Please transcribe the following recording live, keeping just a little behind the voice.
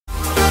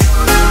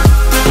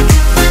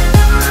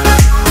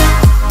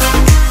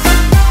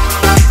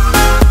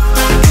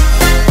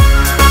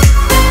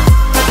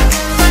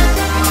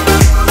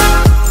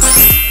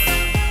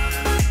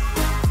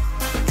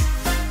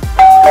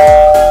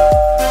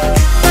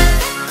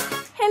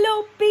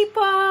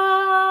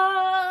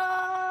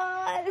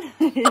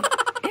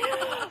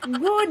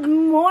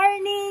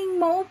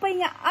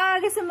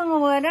mga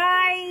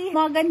waray!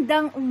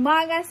 Magandang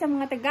umaga sa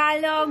mga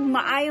Tagalog,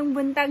 maayong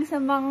buntag sa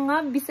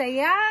mga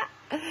Bisaya.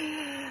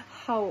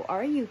 How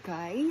are you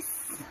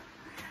guys?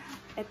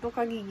 Ito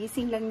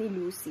kagigising lang ni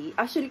Lucy.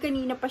 Actually,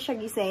 kanina pa siya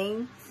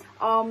gising.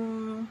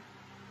 Anong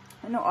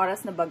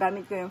oras na ba?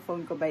 Gamit ko yung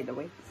phone ko, by the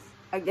way.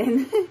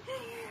 Again.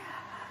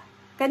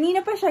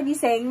 Kanina pa siya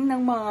gising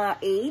ng mga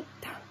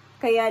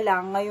 8. Kaya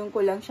lang, ngayon ko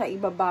lang siya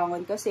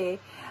ibabangon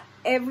kasi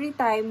every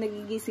time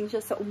nagigising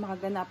siya sa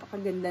umaga,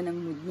 napakaganda ng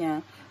mood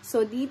niya.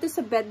 So, dito sa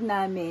bed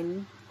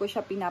namin, ko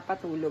siya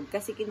pinapatulog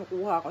kasi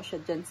kinukuha ko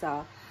siya dyan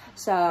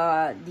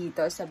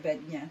dito sa bed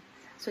niya.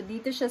 So,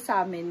 dito siya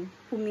sa amin,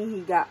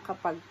 humihiga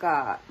kapag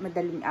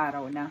madaling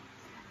araw na.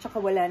 Tsaka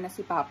wala na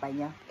si papa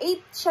niya.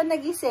 8 siya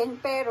nagising,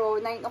 pero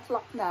 9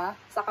 o'clock na,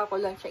 saka ko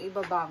lang siya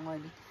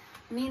ibabangon.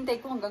 Hinihintay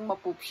ko hanggang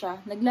mapoop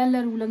siya.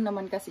 Naglalaro lang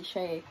naman kasi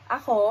siya eh.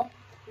 Ako,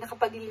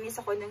 nakapaglinis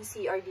ako ng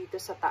CR dito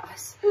sa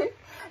taas.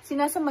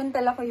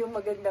 Sinasamantala ko yung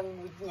magandang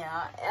mood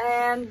niya.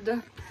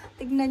 And,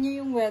 tignan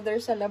niyo yung weather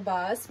sa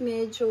labas.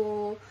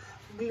 Medyo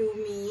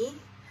gloomy.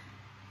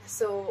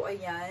 So,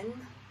 ayan.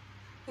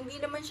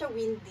 Hindi naman siya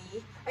windy.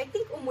 I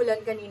think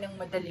umulan kaninang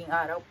madaling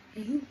araw.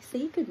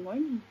 Say good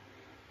morning.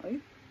 Ay,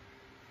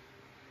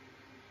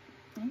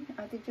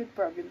 attitude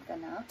problem ka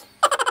na?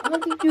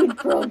 Attitude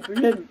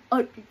problem.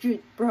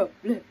 Attitude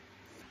problem.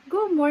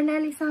 Go more,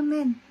 Nelly, sa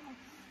amin.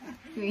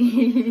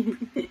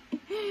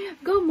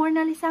 Go more,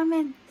 Nelly, sa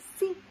amin.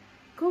 See?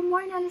 Go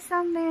more, Nelly,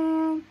 sa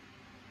amin.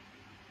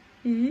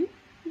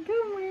 Go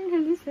more,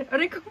 Nelly, sa amin.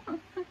 Aray ko.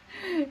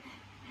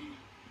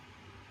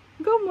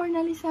 Go more,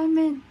 Nelly, sa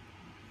amin.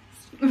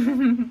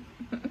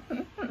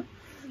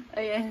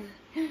 Ayan.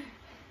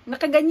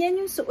 Nakaganyan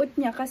yung suot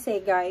niya kasi,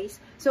 guys,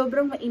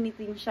 sobrang mainit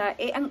din siya.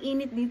 Eh, ang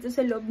init dito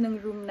sa loob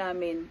ng room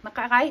namin.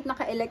 Kahit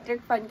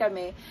naka-electric fan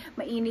kami,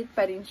 mainit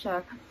pa rin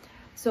siya.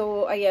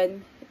 So,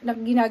 ayan.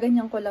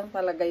 Ginaganyan ko lang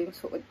talaga yung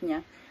suot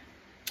niya.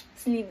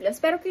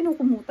 Sleeveless. Pero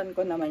kinukumutan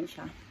ko naman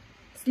siya.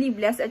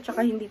 Sleeveless at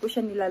saka hindi ko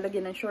siya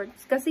nilalagyan ng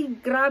shorts. Kasi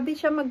grabe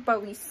siya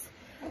magpawis.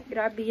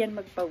 Grabe yan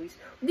magpawis.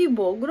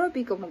 Diba?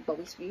 Grabe ko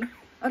magpawis.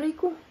 Aray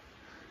ko.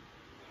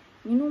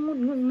 Minumod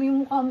mo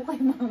yung mukha mo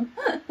kay mama.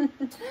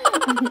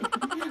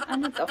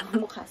 Ano to?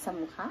 Mukha sa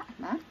mukha,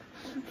 anak?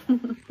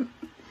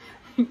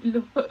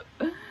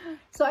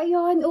 So,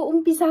 ayun,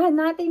 uumpisahan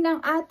natin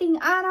ng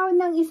ating araw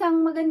ng isang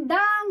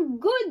magandang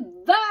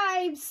Good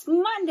Vibes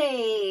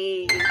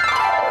Monday!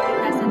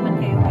 Nasaan man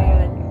kayo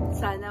ngayon?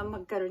 Sana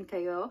magkaroon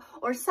kayo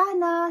or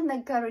sana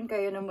nagkaroon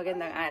kayo ng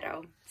magandang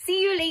araw.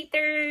 See you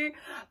later!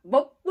 2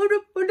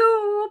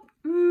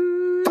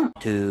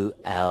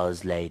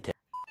 hours later.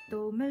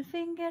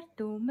 Tummelfinger,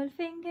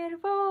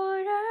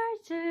 var är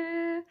du?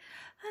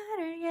 Här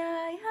är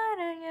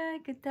jag,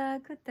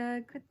 goddag,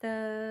 goddag,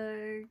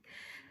 goddag.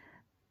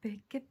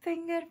 Vilket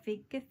finger,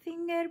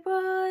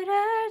 var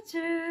är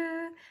du?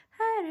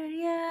 Här är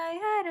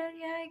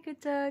jag,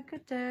 goddag,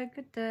 goddag,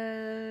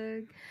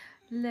 goddag.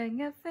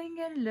 Långa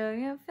finger,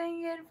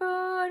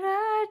 var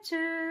är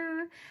du?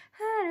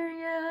 Här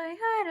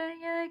är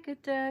jag,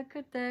 goddag,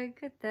 goddag,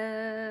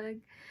 goddag.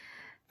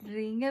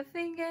 Ringa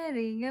finger,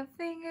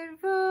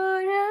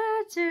 var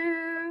är du?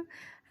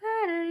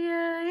 Här är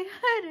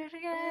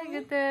jag,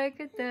 goddag,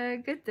 goddag,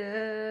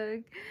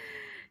 goddag.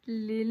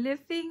 Lille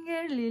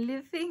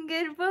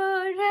finger,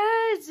 var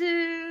är du?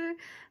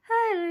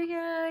 Här är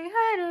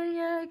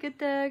jag,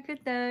 goddag,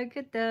 goddag,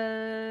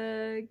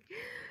 goddag.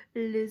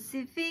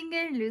 Lucy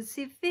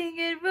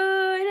finger,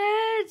 var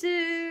är du?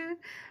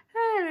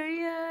 Här är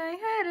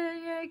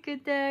jag,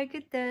 goddag,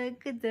 goddag,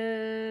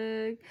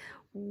 goddag.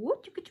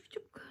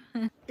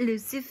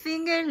 Lucy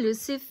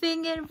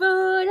finger,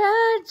 var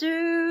är du?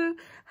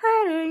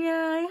 Här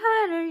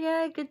är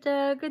jag,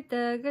 goddag,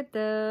 goddag,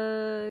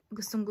 goddag.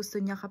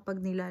 Gustong-gusto niya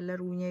kapag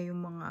nilalaro niya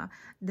yung mga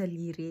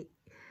daliri.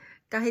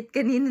 Kahit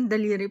kaninong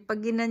daliri, pag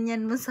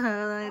ginanyan mo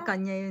sa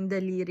kanya yung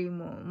daliri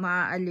mo,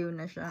 maaaliw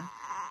na siya.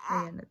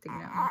 Ayan,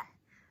 natingnan mo.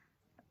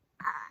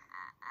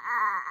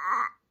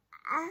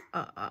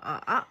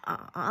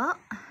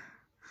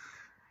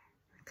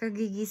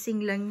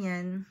 Kagigising lang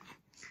yan.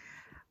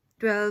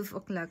 12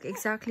 o'clock.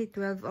 Exactly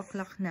 12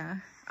 o'clock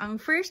na. Ang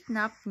first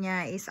nap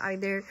niya is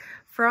either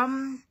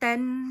from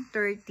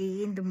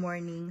 10:30 in the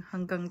morning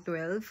hanggang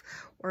 12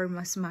 or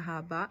mas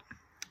mahaba.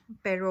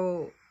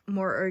 Pero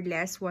more or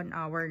less 1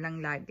 hour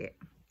lang lagi.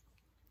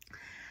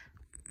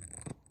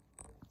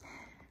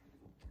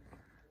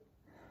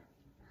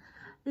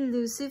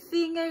 Lucy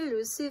finger,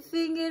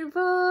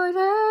 var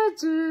är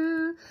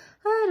du?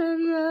 Här är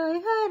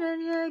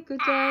jag,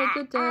 goddag,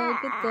 goddag,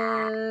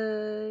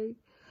 goddag.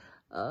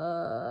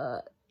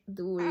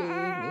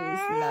 Dueling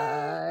is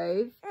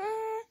life.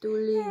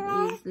 Dueling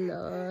is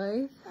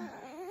life.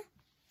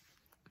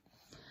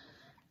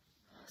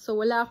 So,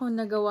 wala akong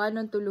nagawa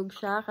nung tulog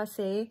siya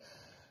kasi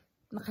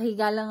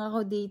nakahiga lang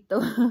ako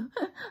dito.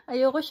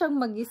 Ayoko siyang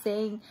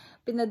magising.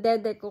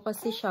 Pinadede ko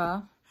kasi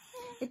siya.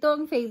 Ito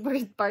ang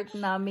favorite part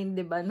namin,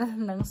 diba,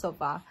 ng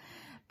sofa.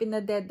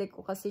 Pinadede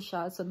ko kasi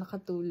siya, so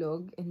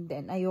nakatulog. And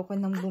then, ayoko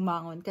nang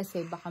bumangon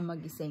kasi baka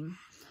magising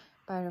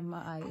para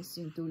maayos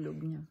yung tulog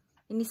niya.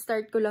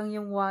 ini-start ko lang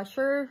yung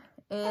washer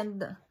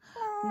and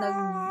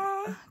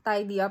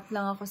nag-tidy up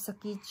lang ako sa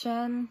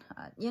kitchen.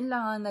 At yun lang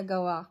ang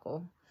nagawa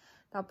ko.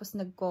 Tapos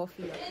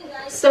nag-coffee ako.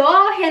 So,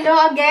 hello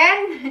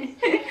again!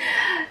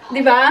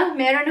 Diba?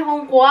 Meron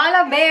akong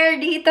koala bear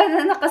dito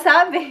na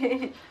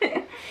nakasabi.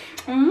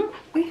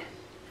 Uy.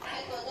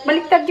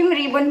 Baliktad yung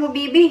ribbon mo,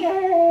 baby.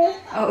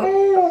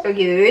 Oh,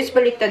 yes,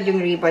 baliktad yung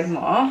ribbon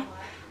mo.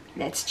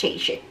 Let's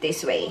change it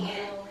this way.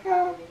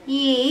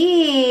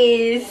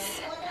 Yes!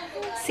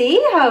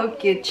 See how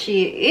cute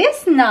she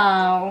is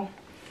now.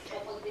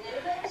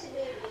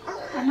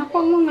 Anak,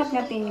 huwag mong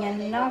ngat-ngatin yan,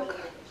 anak.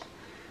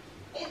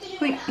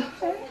 Uy,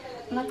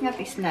 ngat-ngat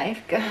is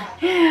life ka.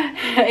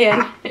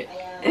 Ayan.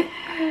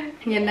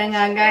 Yan na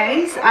nga,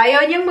 guys.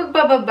 Ayaw niyang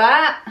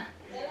magpababa.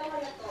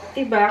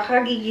 Diba?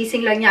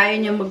 Kagigising lang niya. Ayaw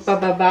niyang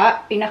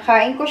magpababa.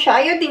 Pinakain ko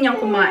siya. Ayaw din niyang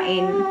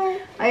kumain.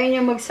 Ayaw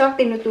niyang magsak.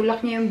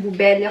 Tinutulak niya yung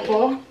bubelya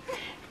ko.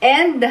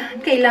 And,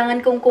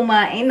 kailangan kong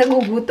kumain.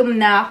 Nagugutom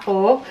na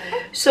ako.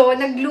 So,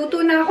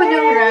 nagluto na ako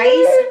ng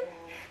rice.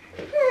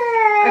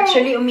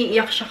 Actually,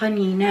 umiiyak siya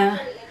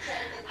kanina.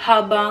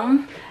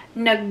 Habang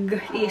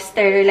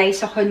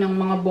nag-sterilize ako ng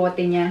mga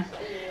bote niya.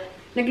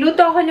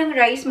 Nagluto ako ng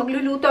rice.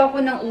 Magluluto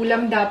ako ng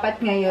ulam dapat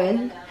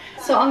ngayon.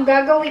 So, ang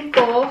gagawin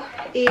ko,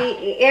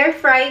 i-air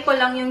fry ko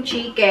lang yung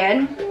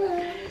chicken.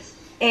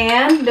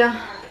 And,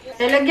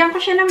 lalagyan ko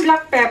siya ng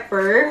black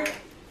pepper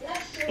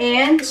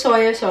and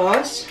soy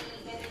sauce.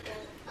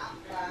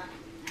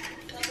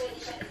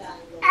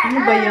 Ano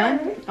ba yan?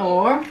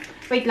 Or,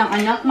 wait lang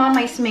anak,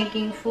 mama is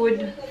making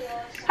food.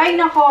 Ay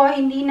nako,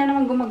 hindi na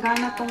naman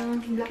gumagana tong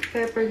black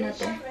pepper na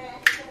to.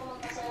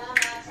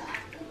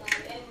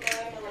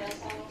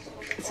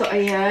 So,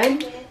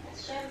 ayan.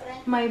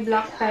 May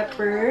black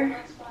pepper.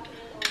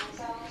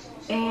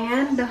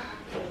 And,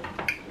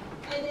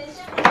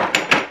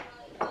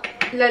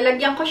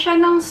 lalagyan ko siya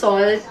ng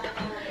salt.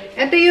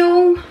 Ito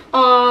yung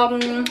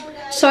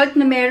salt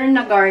na meron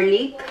na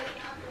garlic.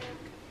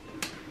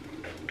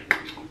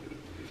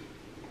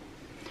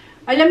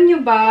 Alam nyo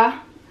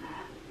ba,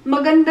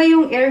 maganda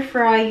yung air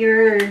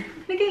fryer.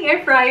 Naging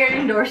air fryer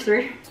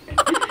endorser.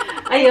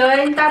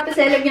 Ayun, tapos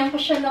lalagyan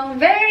ko siya ng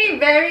very,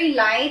 very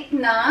light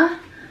na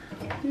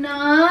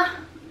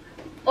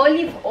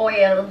olive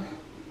oil.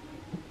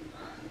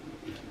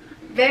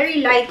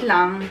 Very light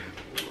lang.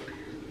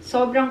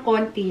 Sobrang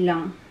konti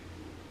lang.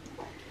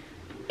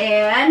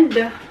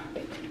 And,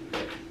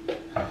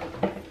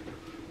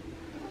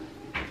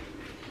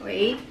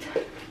 wait.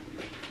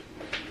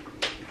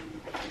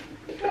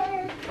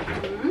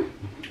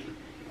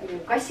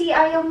 Kasi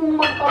ayaw mong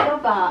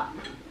magpababa.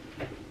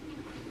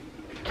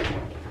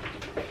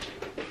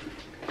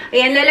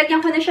 Ayan,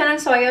 lalagyan ko na siya ng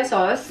soya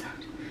sauce.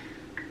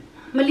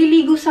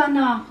 Maliligo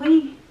sana ako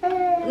eh.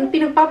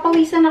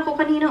 Pinagpapawisan ako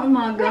kanina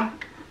umaga.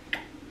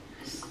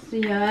 So,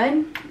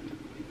 yan.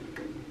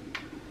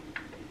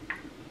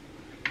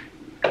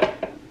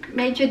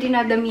 Medyo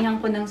dinadamihan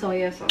ko ng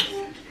soya sauce.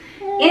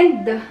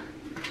 And,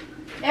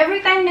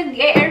 every time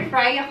nag-air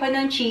fry ako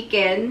ng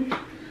chicken,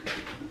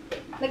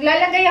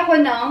 naglalagay ako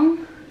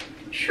ng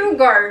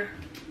sugar.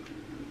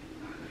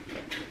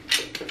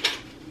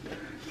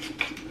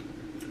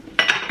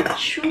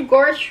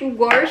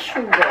 Sugar.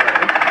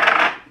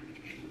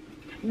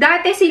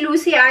 Dati si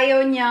Lucy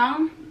ayaw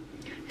niyang.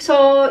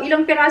 So,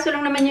 ilang piraso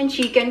lang naman yung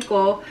chicken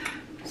ko.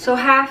 So,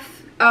 half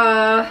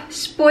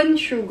spoon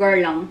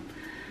sugar lang.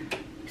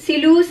 Si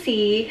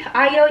Lucy,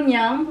 ayaw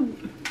niyang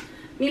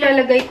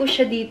nilalagay ko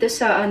siya dito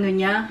sa ano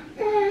niya.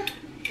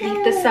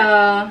 Dito sa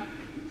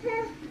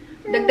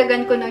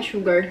dagdagan ko ng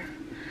sugar.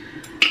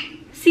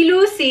 Si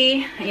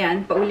Lucy,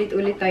 ayan,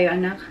 paulit-ulit tayo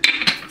anak.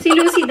 Si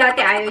Lucy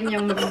dati ayaw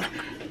niyang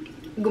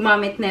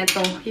gumamit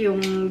nito,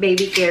 yung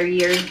baby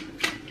carrier.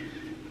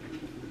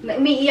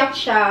 Umiiyak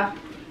siya.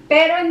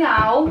 Pero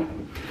now,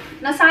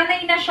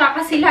 nasanay na siya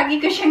kasi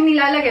lagi ko siyang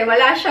nilalagay.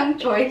 Wala siyang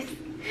choice.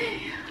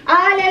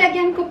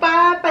 Lalagyan ko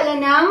pa pala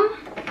ng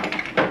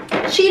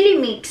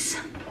chili mix.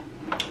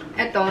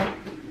 Ito.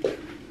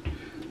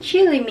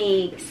 Chili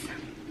mix.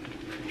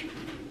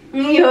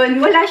 Ngayon,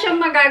 wala siyang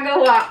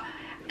magagawa.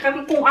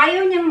 Kung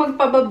ayaw niyang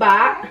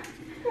magpababa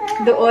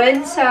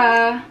doon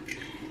sa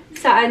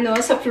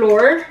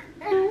floor,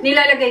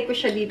 nilalagay ko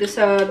siya dito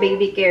sa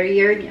baby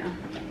carrier niya.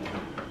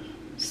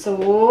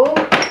 So,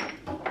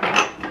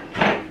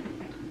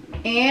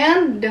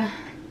 and,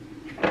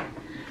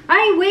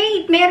 ay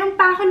wait, meron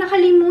pa ako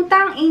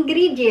nakalimutang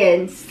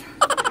ingredients.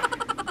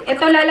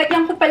 Ito,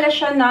 lalagyan ko pala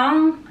siya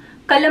ng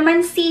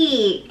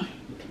calamansi.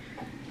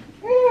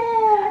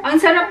 Ang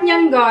sarap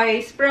niyan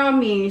guys,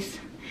 promise.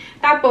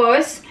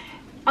 Tapos,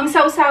 ang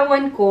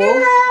sausawan ko,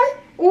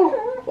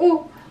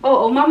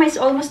 mama is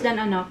almost done,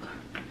 anak.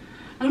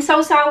 Ang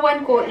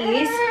sausawan ko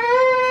is,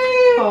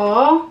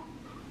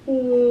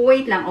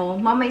 wait lang,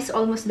 mama is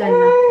almost done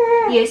na.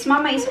 Yes,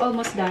 mama is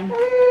almost done.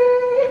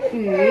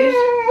 Yes.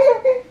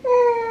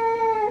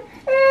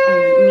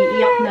 Ayun,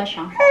 umiiyak na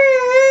siya.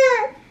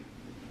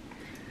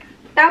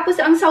 Tapos,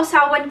 ang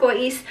sausawan ko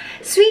is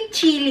sweet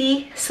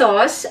chili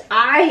sauce.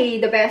 Ay,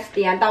 the best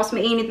yan. Tapos,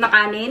 mainit na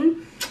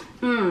kanin.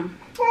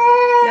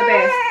 The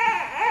best.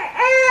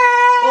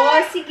 Oh,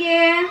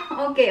 sige.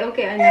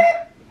 Okay,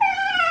 anak.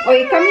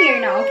 Okay, come here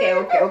now. Okay.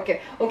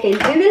 Okay,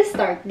 we will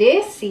start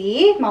this.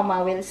 See?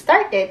 Mama will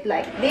start it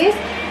like this.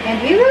 And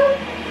we will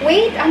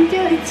wait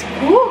until it's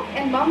cooked.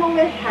 And Mama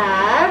will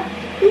have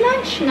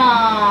lunch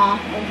na.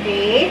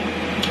 Okay?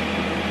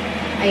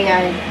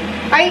 Ayan.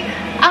 Ay,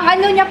 ang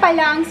ano niya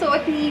pala, ang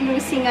suot ni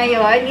Lucy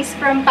ngayon is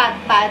from Pat.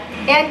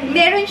 And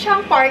meron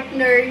siyang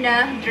partner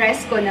na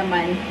dress ko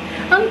naman.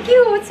 Ang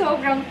cute!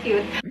 Sobrang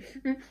cute.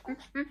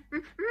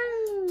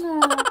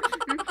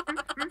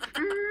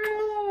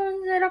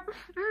 Sarap.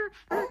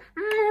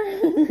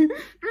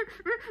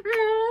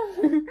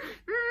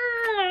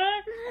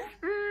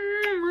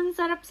 Ang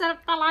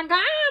sarap-sarap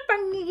talaga.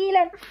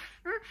 Pangigilan.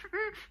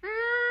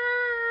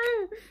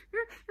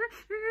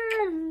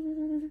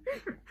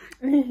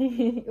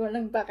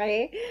 Walang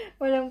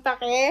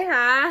pake,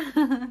 ha?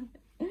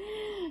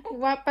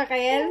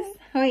 Wapakels?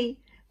 Hoy.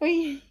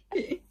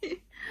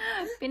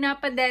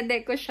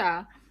 Pinapadede ko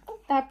siya.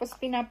 Tapos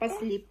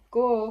pinapaslip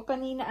ko.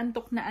 Kanina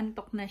antok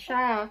na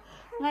siya.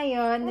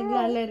 Ngayon,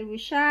 naglalaro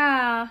siya.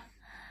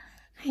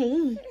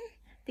 Hey,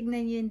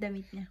 tignan niyo yung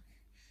damit niya.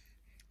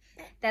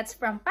 That's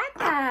from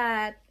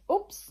Patat.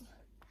 Oops.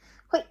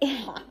 Hoy,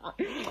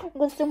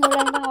 gusto mo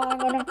lang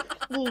ng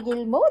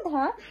gigil mode,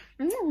 ha?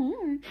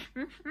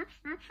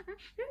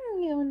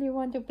 You only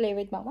want to play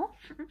with Mama?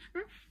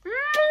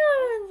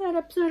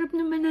 Sarap-sarap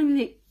naman ng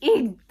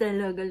liig.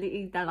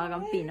 Liig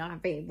talagang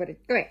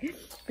pinaka-favorite ko eh.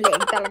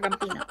 Liig talagang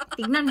pinaka.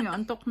 Tignan nyo,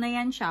 antok na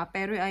yan siya,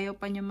 pero ayaw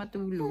pa niya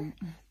matulog.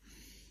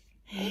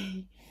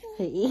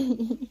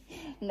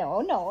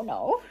 No.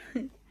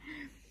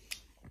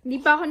 Hindi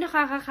pa ako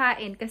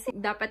nakakakain kasi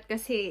dapat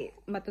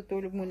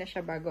matutulog muna siya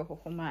bago ako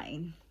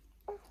kumain.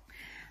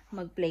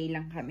 Mag-play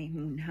lang kami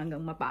hanggang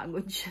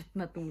mapagod siya at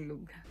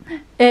matulog.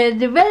 And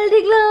the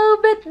belly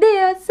globe at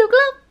the so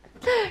clap.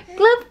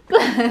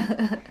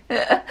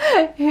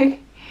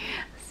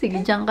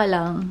 Sige, dyan ka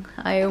lang.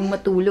 Ayaw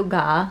matulog,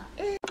 ha?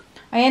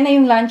 Ayan na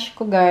yung lunch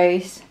ko,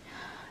 guys.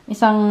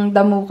 Isang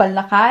damukal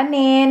na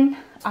kanin.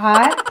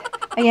 At,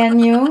 ayan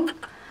yung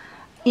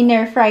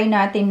in-air fry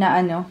natin na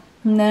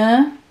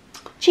na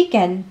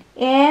chicken.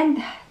 And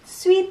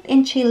sweet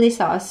and chili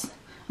sauce.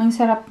 Ang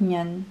sarap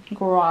niyan.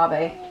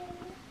 Grabe.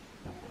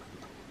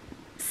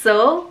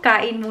 So,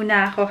 kain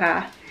muna ako,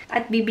 ha?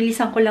 At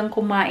bibilisan ko lang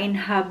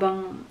kumain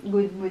habang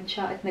good mood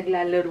siya at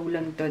naglalaro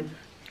lang dun.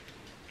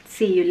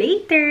 See you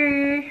later!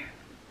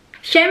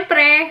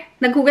 Siyempre,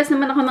 naghugas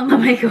naman ako ng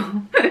kamay ko.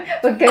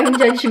 Huwag kayong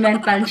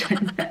judgmental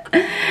dyan.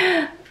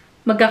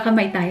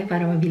 Magkakamay tayo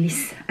para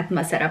mabilis at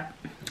masarap.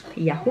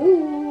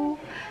 Yahoo!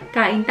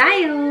 Kain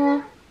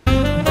tayo!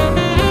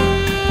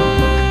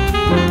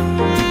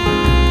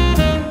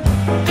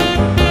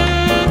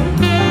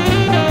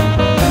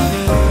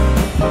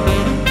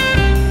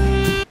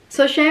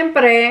 So,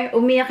 syempre,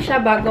 umiyak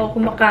siya bago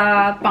ako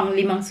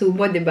makapang-5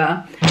 subo,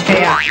 diba?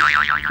 Kaya,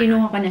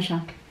 kinuha ko na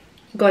siya.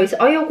 Guys,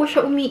 ayaw ko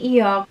siya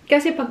umiiyak.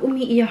 Kasi pag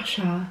umiiyak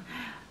siya,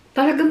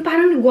 talagang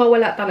parang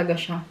nagwawala talaga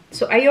siya.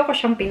 So, ayaw ko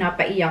siyang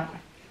pinapaiyak.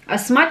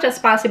 As much as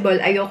possible,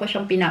 ayaw ko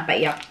siyang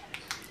pinapaiyak.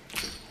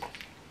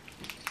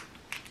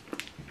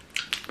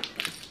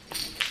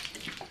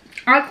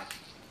 At,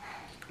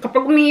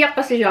 kapag umiiyak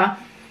kasi siya,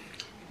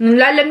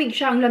 lalamig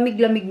siya, ang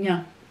lamig-lamig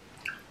niya.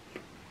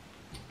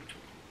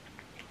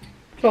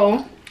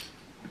 So,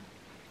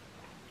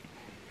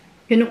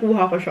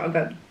 kinukuha ko siya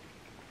agad.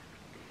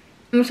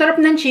 Ang sarap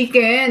ng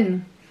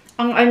chicken.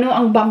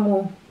 Ang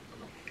bango.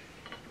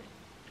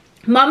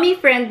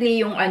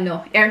 Mommy-friendly yung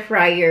air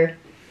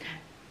fryer.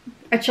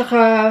 At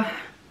saka,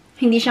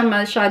 hindi siya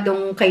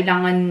masyadong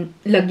kailangan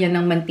lagyan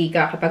ng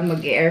mantika kapag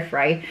mag-air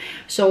fry.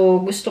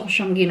 So, gusto ko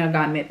siyang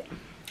ginagamit.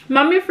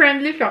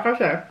 Mommy-friendly siya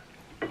kasi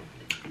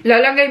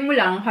lalagay mo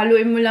lang,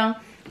 haluin mo lang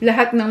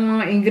lahat ng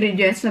mga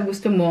ingredients na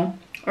gusto mo.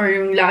 Or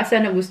yung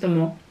lasa na gusto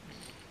mo.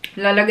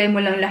 Lalagay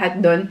mo lang lahat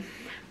doon.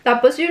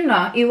 Tapos yun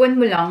na, iwan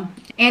mo lang.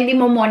 And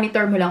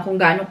i-monitor mo lang kung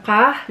gaano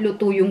ka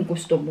luto yung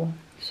gusto mo.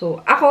 So,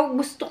 ako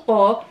gusto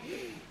ko,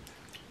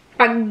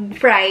 pag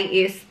fry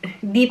is,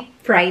 deep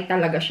fry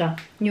talaga siya.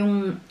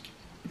 Yung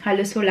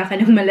halos wala ka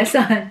ng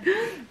malasahan.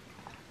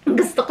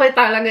 Gusto ko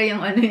talaga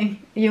yung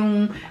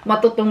yung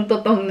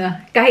matutong-tutong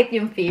na, kahit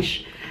yung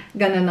fish,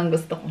 ganun ang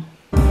gusto ko.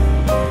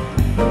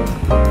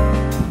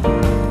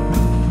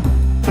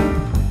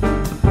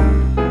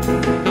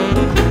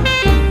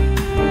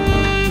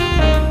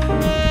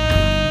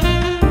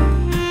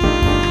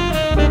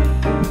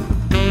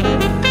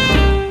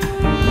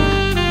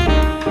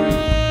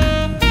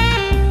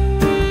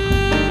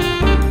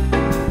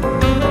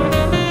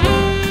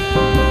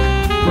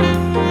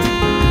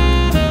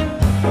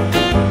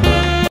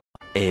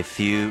 A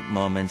few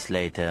moments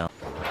later.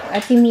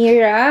 Ate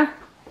Mira,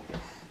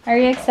 are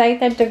you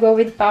excited to go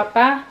with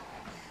Papa?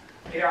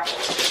 Yeah.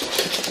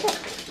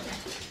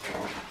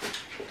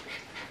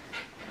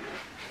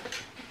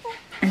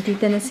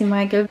 Andito na si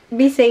Michael.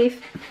 Be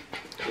safe.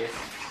 Yes.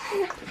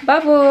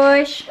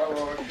 Babush!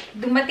 Babush.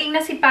 Dumating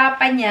na si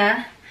Papa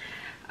niya.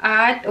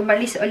 At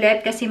umalis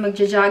ulit kasi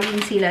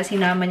magja-jogging sila.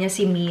 Sinama niya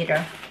si Mira.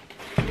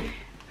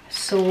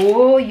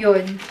 So,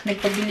 yun.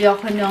 Nagpabili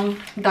ako ng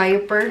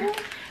diaper.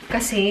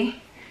 Kasi,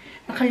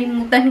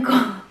 nakalimutan ko.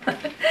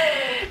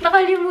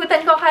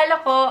 Nakalimutan ko. Akala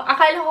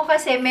ko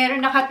kasi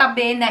meron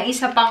nakatabi na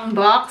isa pang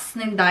box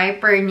ng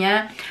diaper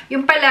niya.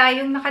 Yung pala,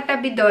 yung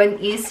nakatabi doon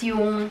is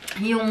yung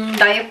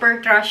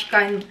diaper trash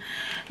can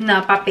na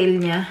papel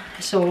niya.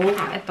 So,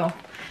 eto.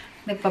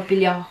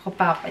 Nagpapili ako ka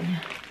papa niya.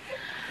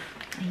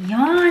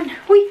 Ayan.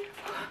 Uy!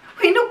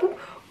 Uy, naku!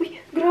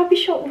 Uy, grabe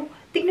siya, oh.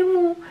 Tignan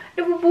mo.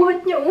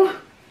 Nabubuhat niya, oh.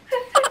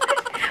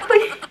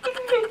 Uy.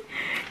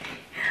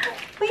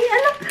 Uy,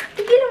 anak.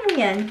 Tigilan mo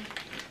yan.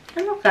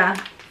 Ano ka?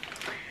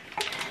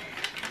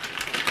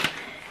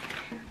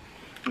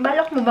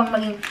 Balak mo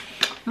bang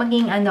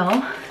maging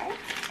ano?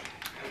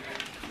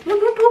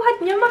 Nabubuhat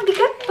niya.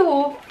 Mabigat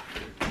to.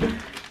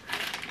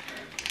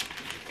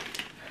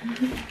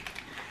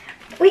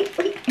 Uy,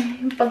 uy.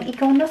 Pag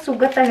ikaw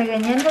nasugat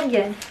talaga niyan, wag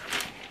yan.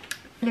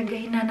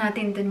 Lagay na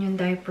natin dun yung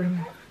diaper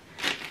mo.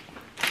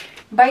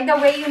 By the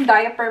way, yung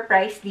diaper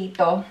price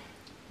dito,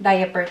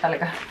 diaper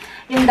talaga.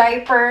 Yung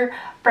diaper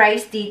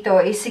price dito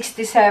is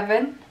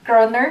 67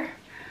 kroner.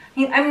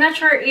 I'm not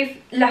sure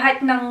if lahat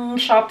ng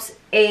shops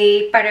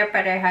ay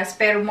pare-parehas,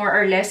 pero more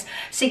or less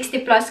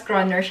 60 plus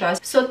kroner siya.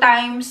 So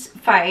times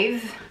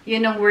 5,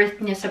 yun ang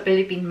worth niya sa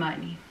Philippine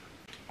money.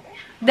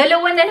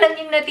 Dalawa na lang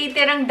yung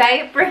natitirang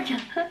diaper niya.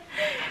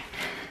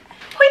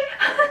 Uy!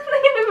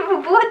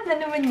 Nabubuhat na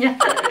naman niya.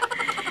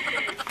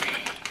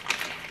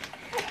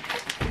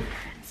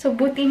 So,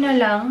 buti na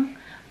lang,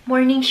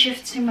 morning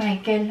shift si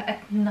Michael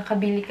at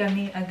nakabili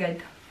kami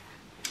agad.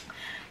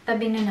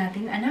 Tabi na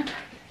natin, anak.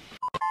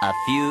 A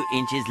few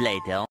inches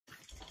later.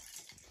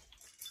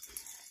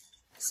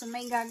 So,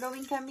 may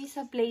gagawin kami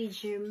sa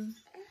Playgym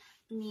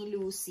ni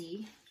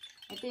Lucy.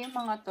 Ito yung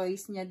mga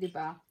toys niya, di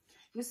ba?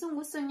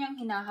 Gustong-gusto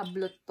niyang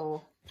hinahablot to.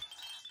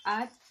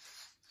 At,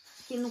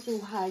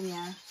 kinukuha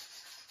niya.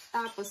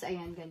 Tapos,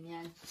 ayan,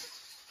 ganyan.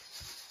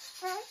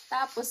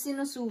 Tapos,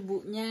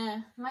 sinusubo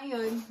niya.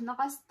 Ngayon,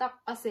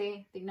 nakastuck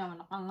kasi. Tignan mo,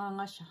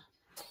 nakanganga siya.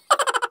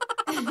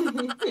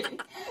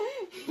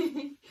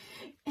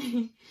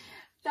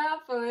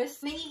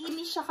 Tapos,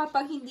 naiinis siya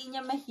kapag hindi niya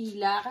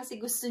mahila kasi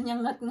gusto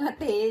niyang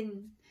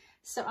ngat-ngatin.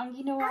 So, ang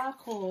ginawa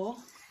ko,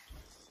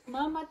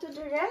 Mama to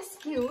the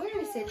rescue. Where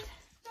is it?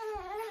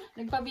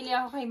 Nagpabili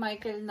ako kay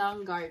Michael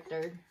ng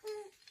garter.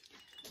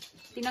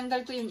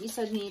 Tinanggal ko yung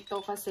isa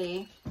nito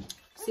kasi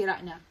sira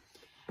na.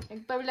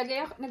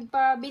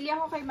 Nagpabili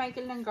ako kay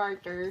Michael ng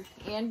garter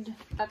and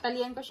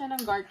tatalian ko siya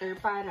ng garter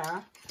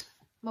para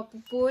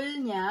mapupul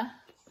niya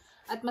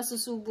at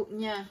masusubo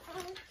niya.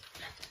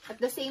 At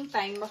the same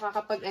time,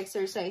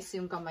 makakapag-exercise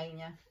yung kamay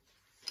niya.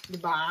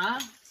 Diba?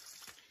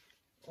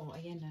 Oh,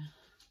 ayan na.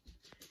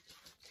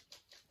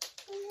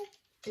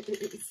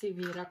 Si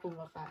Mira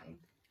kumakain.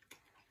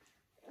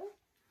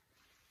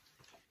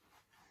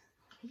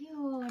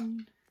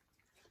 Ayun.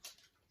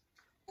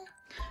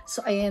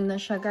 So, ayan na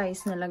siya,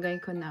 guys.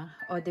 Nalagay ko na.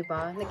 O,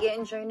 diba?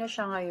 Nag-i-enjoy na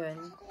siya ngayon.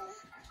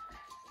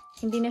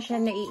 Hindi na siya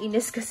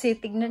naiinis kasi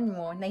tignan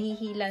mo,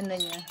 nahihila na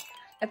niya.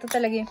 Ito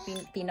talaga yung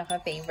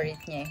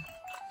pinaka-favorite niya.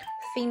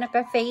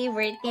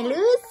 Pinaka-favorite ni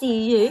Lucy.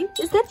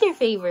 Is that your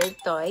favorite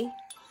toy?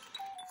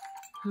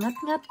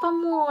 Ngat-ngat pa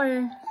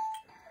more.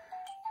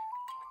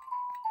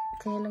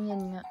 Kaya lang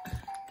yan nga.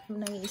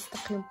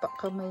 Nai-stuck yung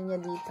kamay niya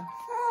dito.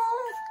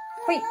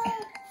 Hoy!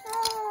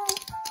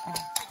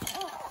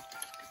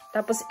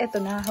 Tapos, eto,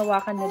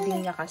 nahahawakan na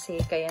din niya kasi,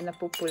 kaya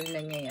napupul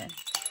na niya yan.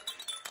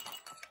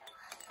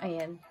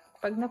 Ayan.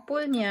 Pag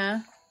napul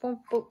niya,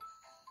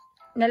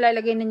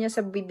 nalalagay na niya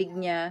sa bibig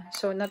niya.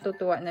 So,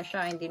 natutuwa na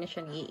siya. Hindi na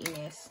siya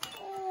naiinis.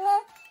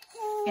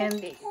 And,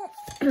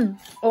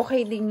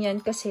 okay din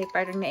yan kasi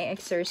parang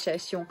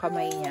na-exercise yung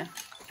kamay niya.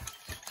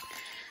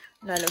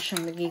 Lalo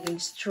siyang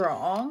nagiging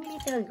strong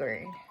little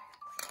girl.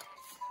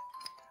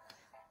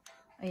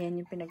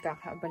 Ayan yung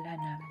pinagkakaabala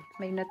namin.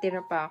 May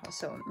natira pa ako,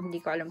 so hindi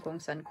ko alam kung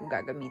saan ko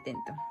gagamitin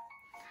to.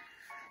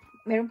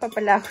 Meron pa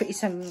pala ako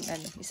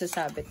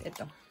isasabit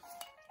ito.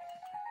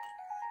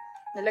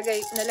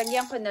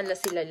 Nalagyan ko na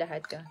sila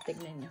lahat.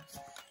 Tignan nyo.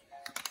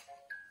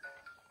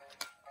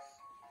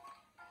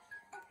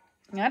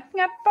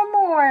 Ngat-ngat pa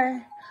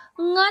more.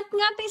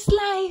 Ngat-ngat is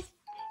life.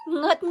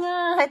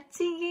 Ngat-ngat.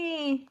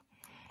 Sige.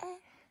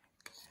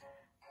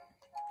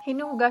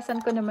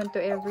 Hinuhugasan ko naman to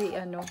every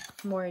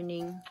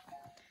morning.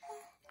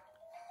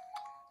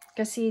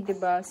 Kasi,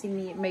 diba,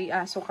 may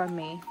aso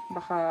kami.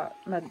 Baka,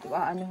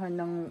 maanuhan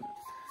ng,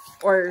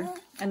 or,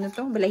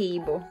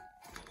 balahibo.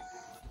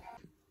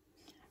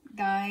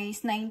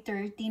 Guys,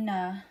 9:30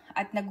 na.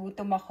 At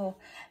nagutom ako.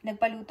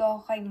 Nagpaluto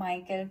ako kay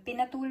Michael.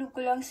 Pinatulog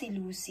ko lang si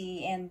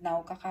Lucy. And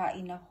now,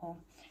 kakain ako.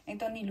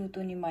 Ito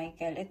niluto ni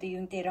Michael. Ito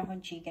yung tira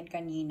kong chicken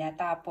kanina.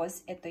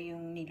 Tapos, ito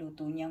yung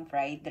niluto niyang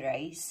fried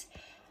rice.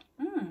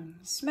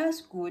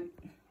 Smells good.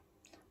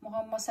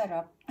 Mukhang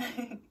masarap.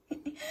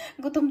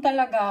 Gutom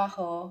talaga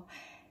ako.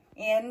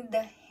 And,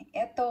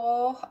 ito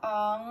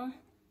ang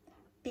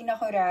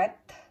pinakurat.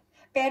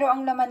 Pero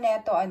ang laman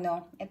nito,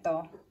 ito.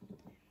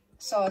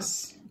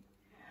 sauce.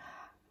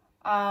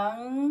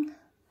 Ang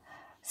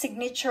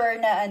signature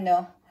na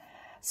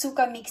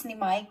suka mix ni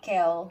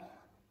Michael.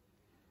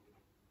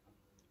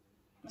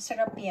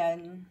 Masarap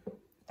yan.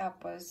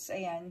 Tapos,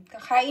 ayan.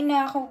 Kakain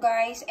na ako,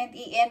 guys. And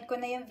i-end ko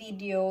na yung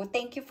video.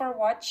 Thank you for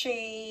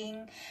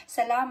watching.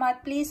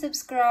 Salamat. Please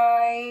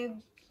subscribe.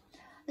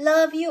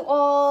 Love you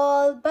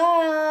all.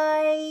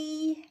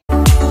 Bye!